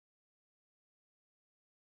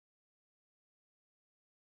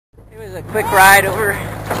It was a quick ride over,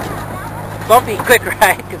 bumpy quick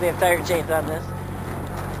ride because they have tire chains on this.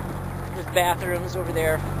 There's bathrooms over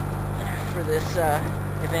there for this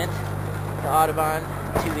event, the Autobahn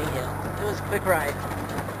tubing hill. It was a quick ride,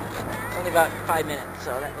 only about 5 minutes,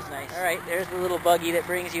 so that was nice. All right, there's the little buggy that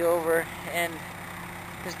brings you over, and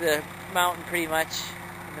there's the mountain pretty much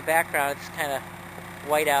in the background. It's kind of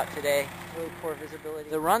white out today, really poor visibility.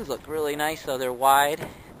 The runs look really nice though. They're wide.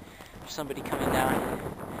 There's somebody coming down,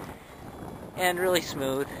 and really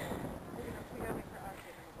smooth.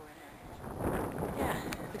 Yeah,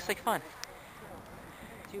 looks like fun.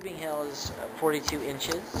 Tubing hill is 42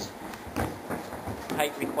 inches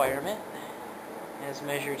height requirement, as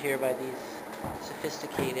measured here by these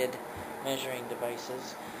sophisticated measuring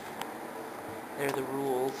devices. They're the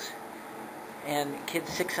rules. And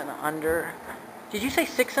kids 6 and under. Did you say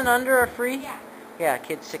 6 and under are free? Yeah. Yeah,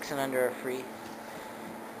 kids 6 and under are free.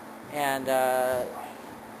 And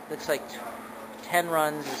looks like 10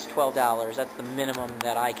 runs is $12. That's the minimum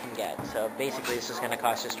that I can get. So basically this is going to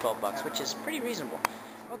cost us $12, which is pretty reasonable.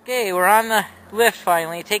 Okay, we're on the lift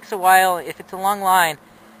finally. It takes a while. If it's a long line,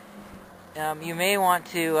 you may want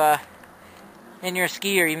to, and you're a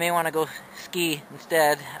skier, you may want to go ski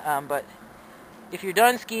instead. But if you're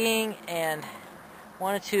done skiing and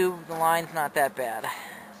want to tube, the line's not that bad.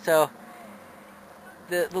 So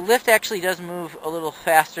the lift actually does move a little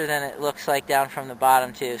faster than it looks like down from the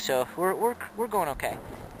bottom too. So we're going okay.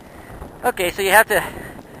 Okay, so you have to,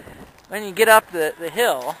 when you get up the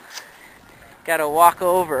hill, got to walk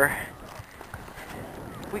over.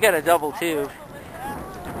 We got a double tube.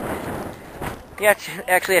 You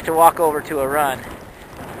actually have to walk over to a run,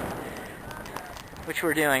 which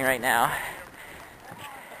we're doing right now.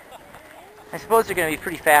 I suppose they're going to be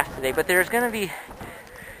pretty fast today, but there's going to be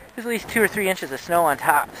at least 2 or 3 inches of snow on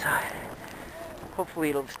top, so hopefully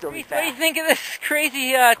it'll still be fast. What do you think of this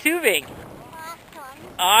crazy tubing?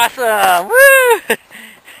 Awesome! Woo!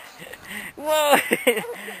 Whoa!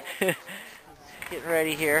 Getting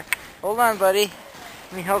ready here. Hold on, buddy.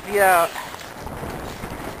 Let me help you out.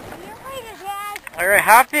 Alright,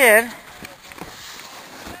 hop in.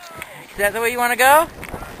 Is that the way you want to go?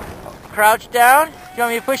 Crouch down. Do you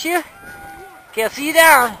want me to push you? Okay, I'll see you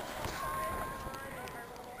down.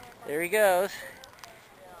 There he goes.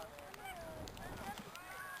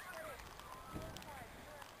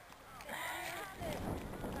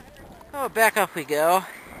 Oh, back up we go.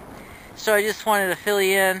 So I just wanted to fill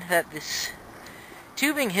you in that this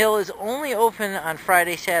tubing hill is only open on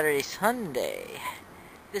Friday, Saturday, Sunday.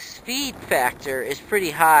 The speed factor is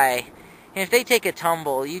pretty high, and if they take a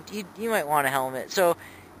tumble, you might want a helmet. So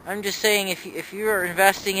I'm just saying, if you are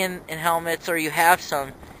investing in helmets or you have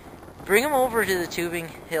some, bring them over to the tubing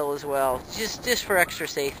hill as well, just for extra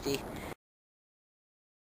safety.